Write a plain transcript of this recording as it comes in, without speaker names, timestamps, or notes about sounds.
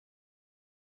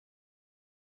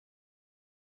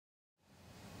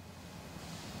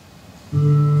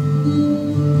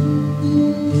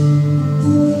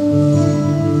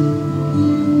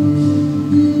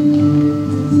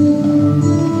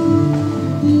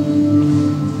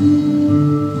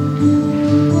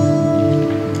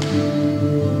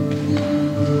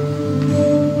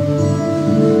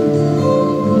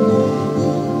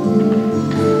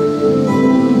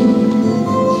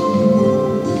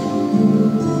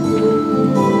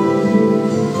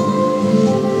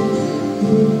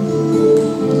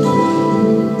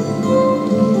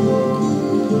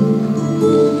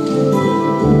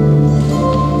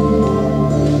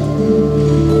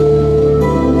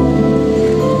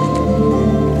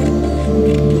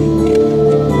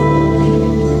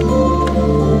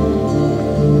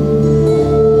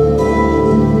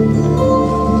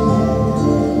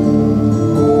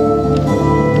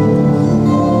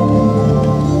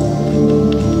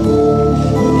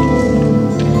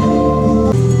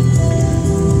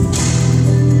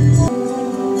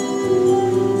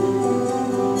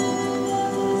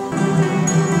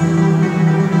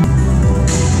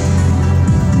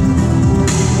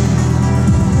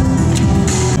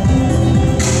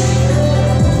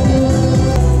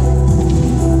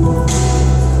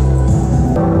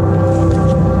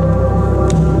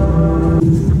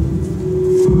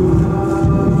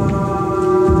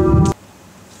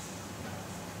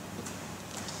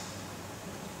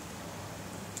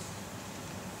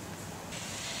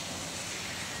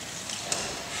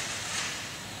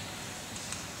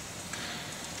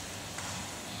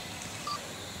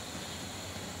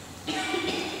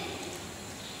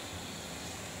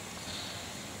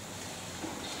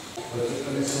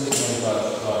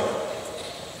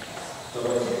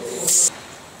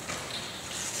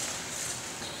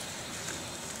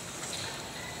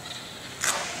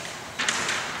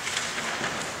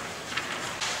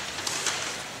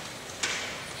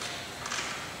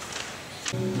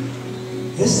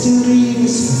History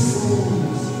is for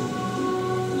fools.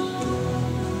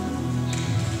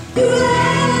 You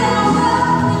lay over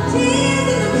the tears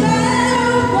of the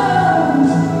battle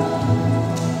road.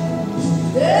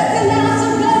 There's an ounce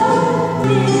of gold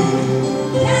in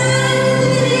time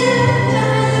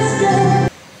is gone.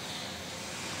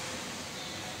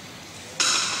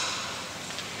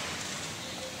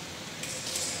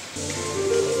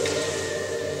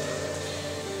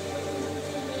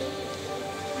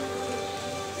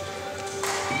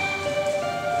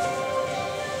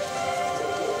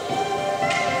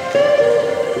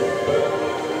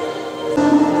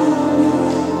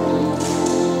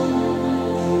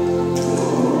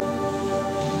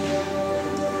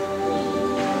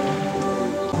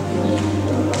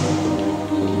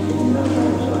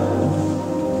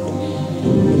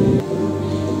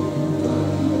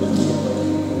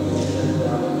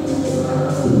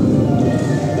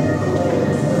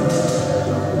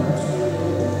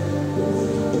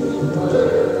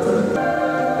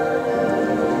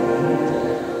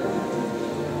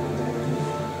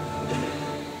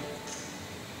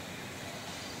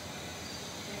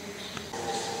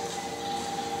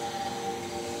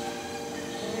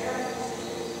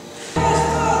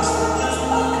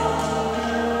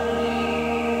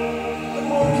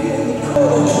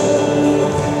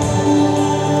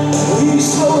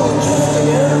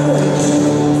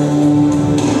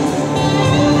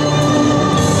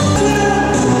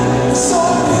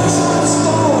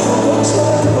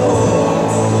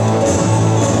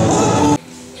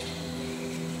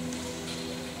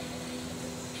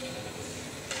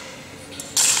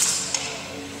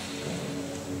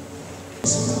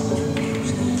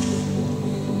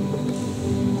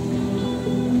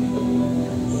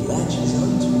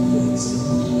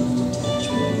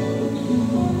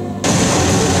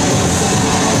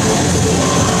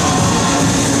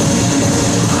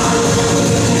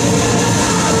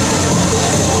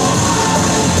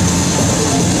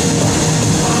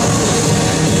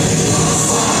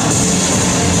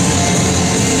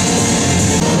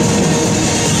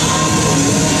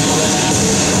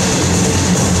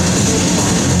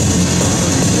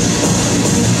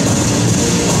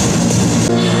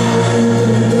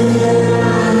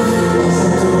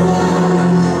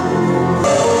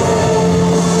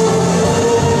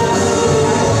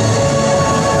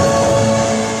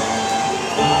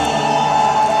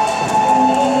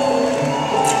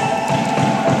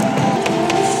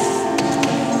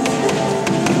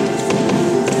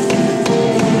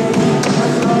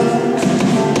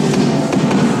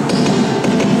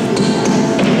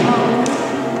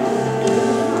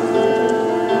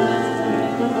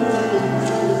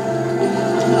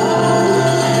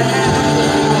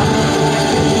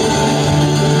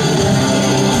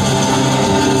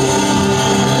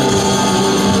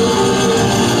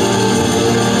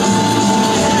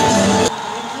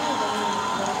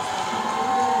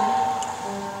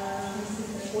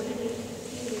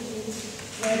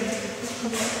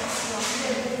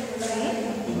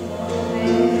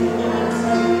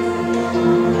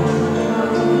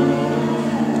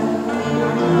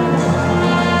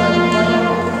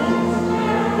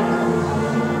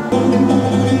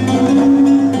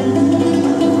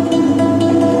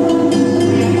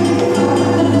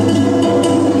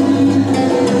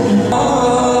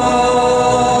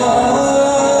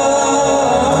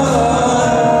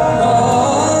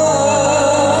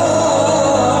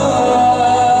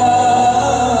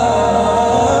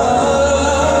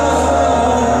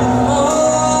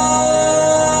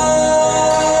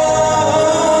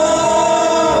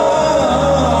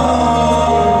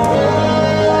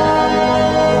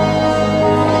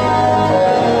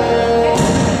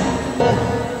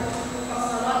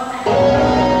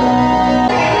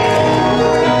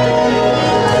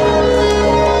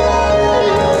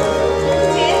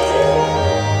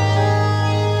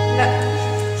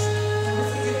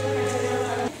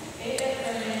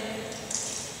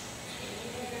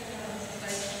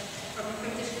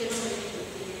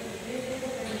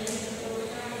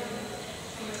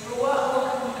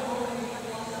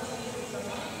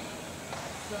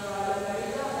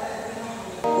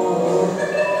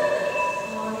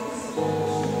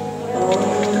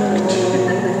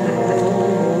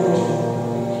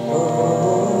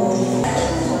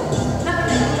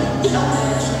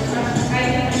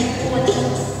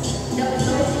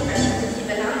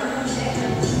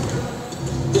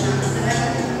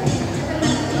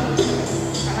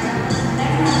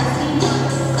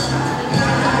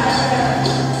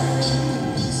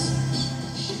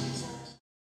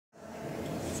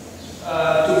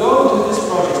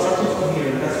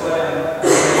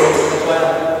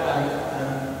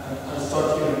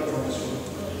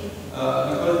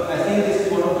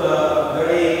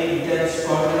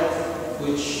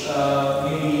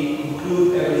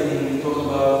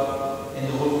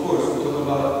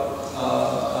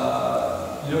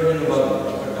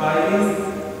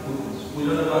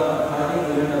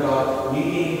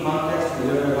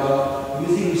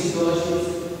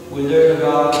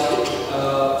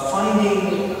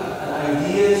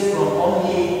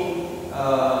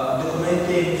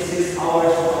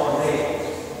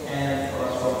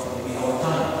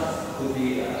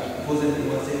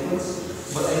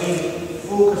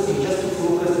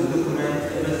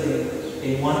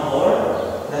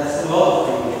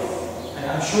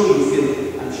 sure you feel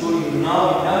it. I'm sure you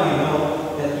now you know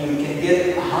that you can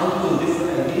get 100 of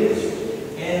different ideas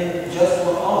in just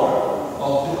 1 hour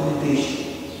of documentation.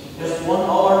 Just 1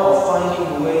 hour of finding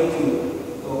a way to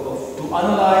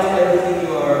analyze everything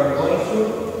you are going through,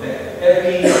 like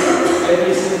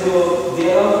every single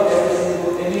dialogue, every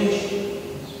single image,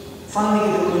 finding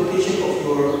the documentation of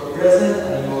your present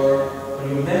and your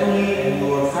memory and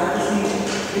your fantasy.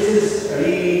 This is a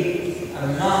really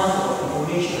amount of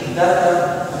information and data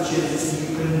which is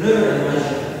you can never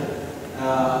imagine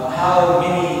how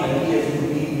many ideas could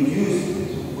be used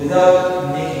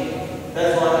without making it.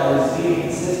 That's why I was really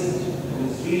insistent. It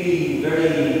was really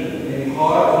very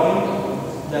hard for me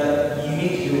that you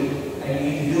need to do it, and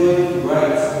you need to do it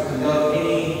right without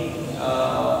any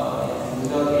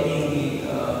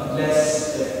less.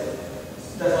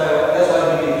 That's why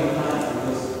I make it 2 times,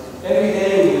 because every day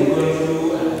we'll be going through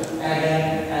and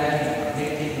adding,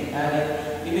 connecting, adding.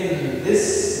 Even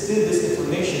this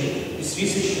information, this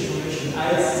research information, I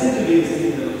still believe it's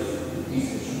still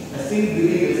research. I still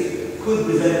believe it could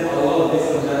present a lot of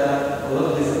different data, a lot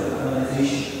of different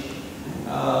analyzation.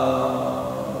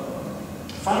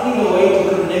 Finding a way to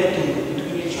connect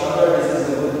between each other, this is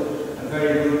a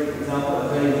very good example, a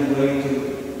very good way to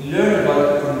learn about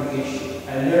communication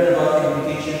and learn about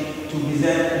communication to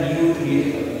present new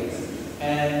creative ideas.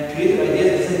 And creative ideas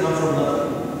doesn't come from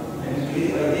nothing. And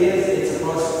creative ideas, it's a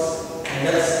process. And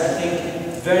that's, I think,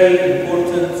 very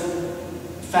important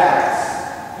facts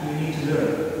you need to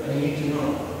learn and you need to know.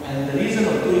 And the reason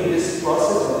of doing this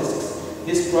process or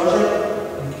this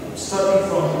project, starting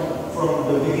from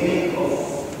the beginning of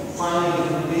finding the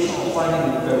documentation, of finding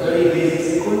the very basic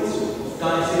sequence, of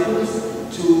time sequence,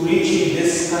 to reaching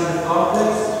this kind of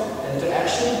complex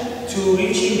interaction, to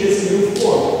reaching this new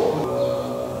form.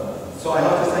 So I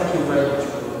have to thank you very much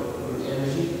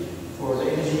for the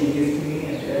energy you give to me,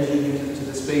 and the energy you give to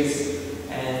the space,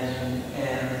 and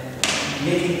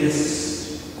making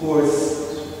this course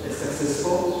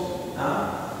successful.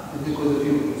 It's because of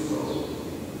you. So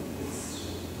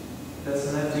that's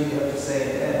another thing you have to say at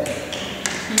the end.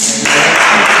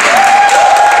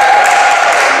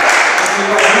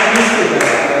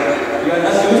 You are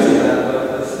not used to that,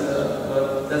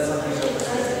 but that's something else.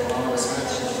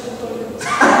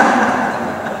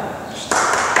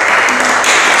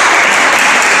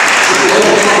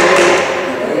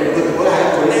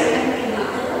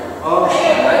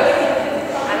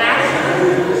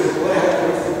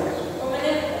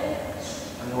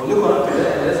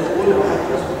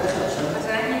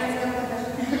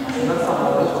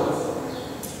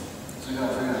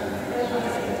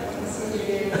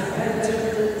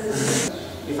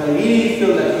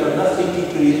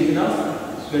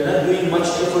 You're not doing much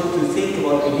effort to think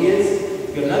about ideas.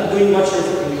 You're not doing much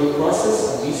effort in your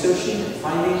process of researching and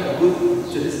finding a good,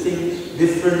 interesting,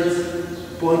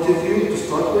 different point of view to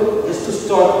start with. Just to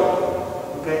start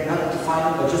with, okay? Not to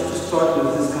find, but just to start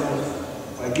with this kind of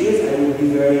ideas, I will be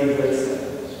very, very sad.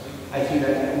 I feel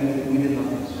like we did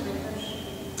nothing.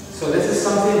 So this is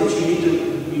something which you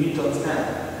need to understand.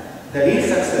 The real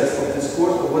success of this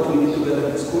course, or what we did together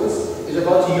in this course, is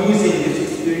about using this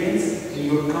experience in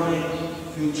your coming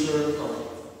future project.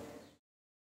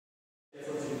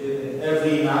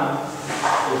 Every map,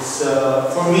 it's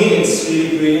for me it's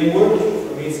really brilliant work.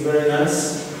 For me it's very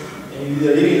nice, and you did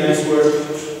a really nice work.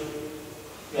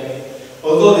 Yeah.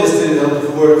 Although there's still a lot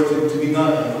of work to be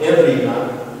done in every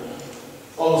map,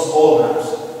 almost all maps,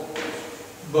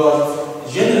 but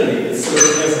generally it's a lot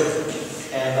of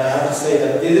effort, and I have to say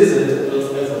that it is a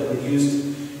lot of effort produced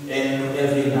in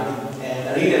every map, and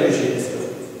I really appreciate this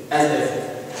effort as effort.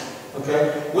 Okay,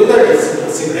 whether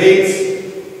it's a great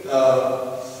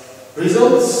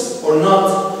results or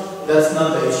not, that's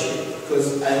not the issue, because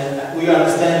we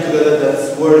understand together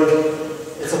that work,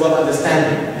 it's about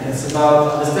understanding, and it's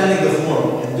about understanding the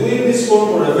form. And doing this form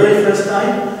for the very first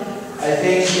time, I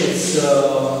think it's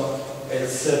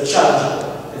challenging.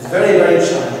 It's very, very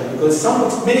challenging, because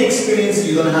many experience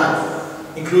you don't have,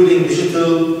 including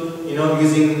digital,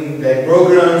 using the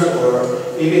programs,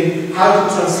 or even how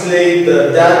to translate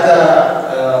the data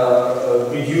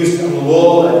produced on the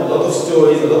wall, and a lot of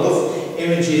stories, a lot of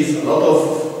images, a lot of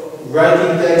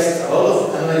writing text, a lot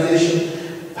of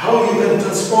analyzation, how you can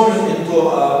transform it into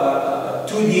a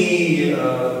 2D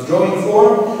drawing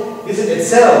form. This in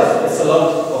itself is a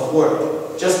lot of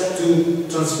work, just to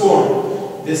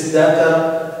transform this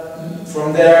data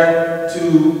from there to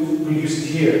produce it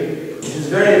here. It is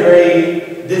very,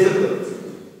 very difficult